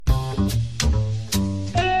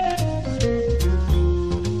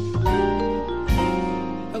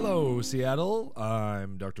Seattle.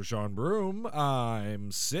 I'm Dr. Sean Broom.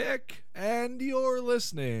 I'm sick, and you're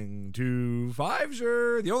listening to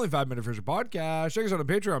Fivesure, the only 5-minute Frasier podcast. Check us out on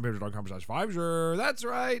Patreon, patreon.com/Fivesure. That's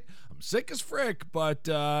right. I'm sick as frick, but,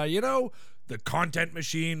 the content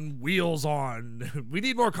machine wheels on. We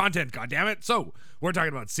need more content, goddammit. So, we're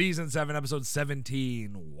talking about Season 7, Episode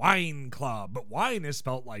 17, Whine Club. But Whine is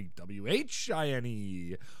spelled like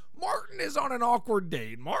W-H-I-N-E. Martin is on an awkward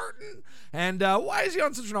date. Martin. And why is he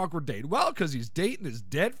on such an awkward date? Well, because he's dating his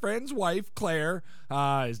dead friend's wife, Claire,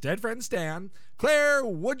 his dead friend Stan. Claire,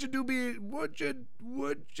 would you do Bukowski?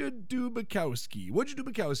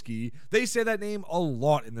 They say that name a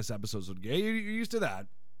lot in this episode, so you're used to that.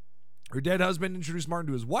 Her dead husband introduced Martin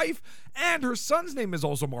to his wife, and her son's name is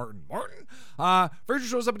also Martin. Frasier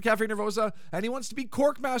shows up at Cafe Nervosa, and he wants to be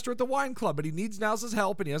corkmaster at the wine club, but he needs Niles'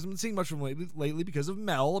 help, and he hasn't been seeing much from him lately because of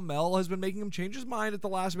Mel. Mel has been making him change his mind at the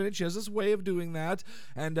last minute. She has this way of doing that,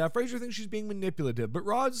 and Frasier thinks she's being manipulative, but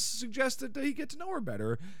Roz suggests that he get to know her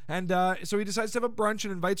better, and so he decides to have a brunch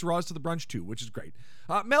and invites Roz to the brunch too, which is great.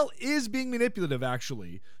 Mel is being manipulative,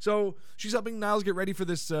 actually, so she's helping Niles get ready for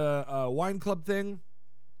this wine club thing.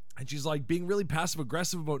 And she's like being really passive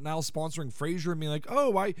aggressive about Niles sponsoring Frasier and being like, oh,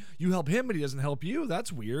 why you help him but he doesn't help you?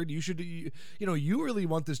 That's weird. You really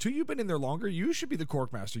want this too. You've been in there longer. You should be the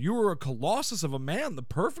corkmaster. You were a colossus of a man, the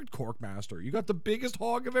perfect corkmaster. You got the biggest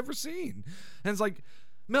hog I've ever seen. And it's like,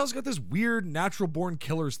 Mel's got this weird natural born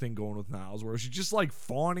killers thing going with Niles where she's just like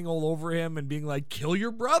fawning all over him and being like, kill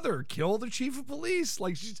your brother, kill the chief of police.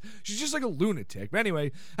 Like she's just like a lunatic. But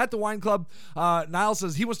anyway, at the wine club, Niles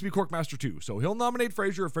says he wants to be corkmaster too. So he'll nominate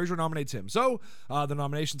Frasier if Frasier nominates him. So the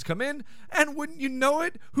nominations come in, and wouldn't you know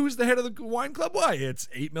it, who's the head of the wine club? Why, it's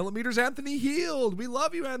 8mm Anthony Heald. We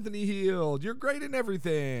love you, Anthony Heald. You're great in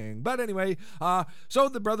everything. But anyway, so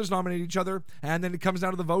the brothers nominate each other, and then it comes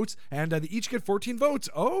down to the votes, and they each get 14 votes.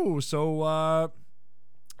 Oh, so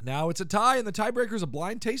now it's a tie, and the tiebreaker is a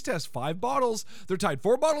blind taste test. 5 bottles. They're tied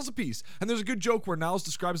 4 bottles apiece. And there's a good joke where Niles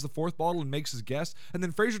describes the 4th bottle and makes his guess, and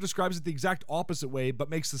then Frasier describes it the exact opposite way but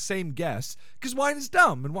makes the same guess because wine is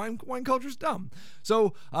dumb and wine culture is dumb.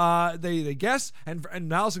 So they guess, and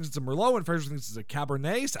Niles thinks it's a Merlot, and Frasier thinks it's a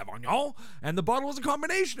Cabernet Sauvignon, and the bottle was a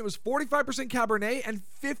combination. It was 45% Cabernet and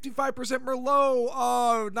 55% Merlot.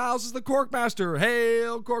 Oh, Niles is the corkmaster.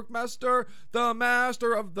 Hail, corkmaster, the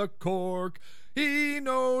master of the cork. He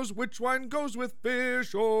knows which wine goes with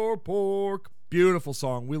fish or pork. Beautiful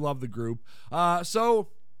song. We love the group. So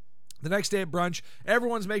the next day at brunch,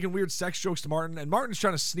 everyone's making weird sex jokes to Martin, and Martin's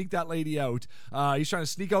trying to sneak that lady out. He's trying to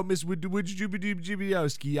sneak out Miss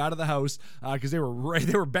Woodjubidubjubidowski out of the house because they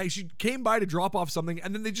were banging. She came by to drop off something,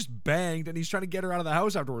 and then they just banged, and he's trying to get her out of the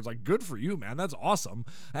house afterwards. Like, good for you, man. That's awesome.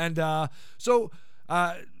 And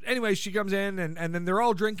anyway, she comes in, and then they're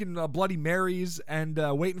all drinking Bloody Marys and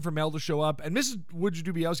waiting for Mel to show up. And Mrs.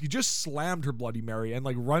 Woodjubidowski just slammed her Bloody Mary and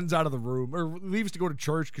like runs out of the room or leaves to go to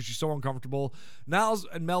church because she's so uncomfortable. Niles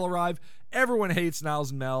and Mel arrive. Everyone hates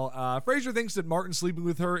Niles and Mel. Frasier thinks that Martin sleeping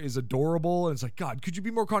with her is adorable, and it's like, God, could you be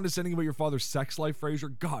more condescending about your father's sex life,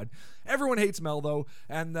 Frasier? God. Everyone hates Mel, though,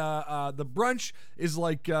 and the brunch is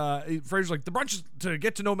like, Frasier's like, the brunch is to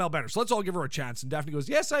get to know Mel better, so let's all give her a chance. And Daphne goes,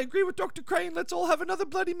 yes, I agree with Dr. Crane. Let's all have another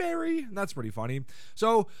Bloody Mary. And that's pretty funny.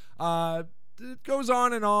 So, it goes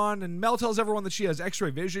on, and Mel tells everyone that she has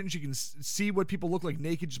x-ray vision. She can see what people look like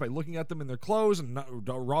naked just by looking at them in their clothes, and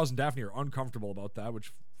Roz and Daphne are uncomfortable about that,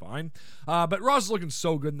 which fine. But Roz is looking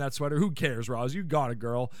so good in that sweater. Who cares, Roz? You got it,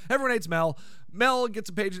 girl. Everyone hates Mel. Mel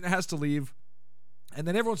gets a page and has to leave. And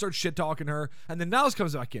then everyone starts shit-talking her, and then Niles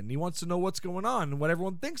comes back in, and he wants to know what's going on and what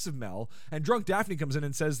everyone thinks of Mel. And drunk Daphne comes in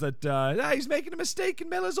and says that he's making a mistake and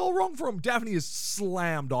Mel is all wrong for him. Daphne is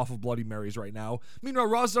slammed off of Bloody Marys right now. Meanwhile,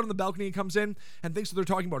 Roz is out on the balcony and comes in and thinks that they're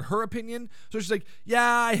talking about her opinion. So she's like, yeah,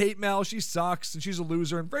 I hate Mel. She sucks, and she's a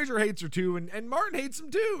loser, and Frasier hates her too, and Martin hates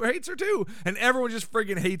her too. And everyone just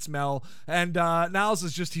friggin' hates Mel. And Niles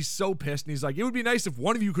is just, he's so pissed, and he's like, it would be nice if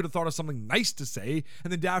one of you could have thought of something nice to say.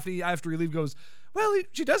 And then Daphne, after he leaves, goes, well,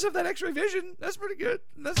 she does have that x-ray vision. That's pretty good.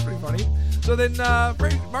 That's pretty funny. So then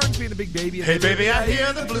Martin's being a big baby. Hey, baby, I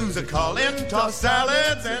hear the blues are calling. Tossed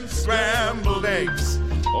salads and scrambled eggs.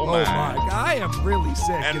 Oh, my. I am really sick.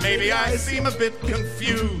 And maybe I seem a bit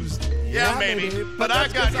confused. Yeah, maybe. But I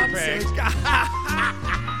got your pegs.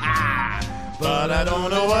 But I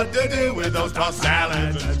don't know what to do with those tossed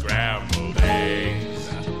salads and scrambled eggs.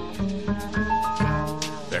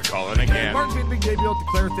 They're calling again. Martin's being a big baby about the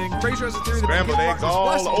Claire thing. Frasier has a theory that scrambled eggs all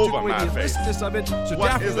over my face. Of it. So what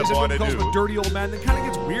Daphne is the boy to calls do? him a dirty old man. Then kind of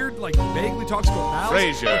gets weird, like vaguely talks about Niles.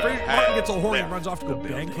 Frasier Martin gets all horny and left runs off to go the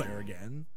bang building. Claire again.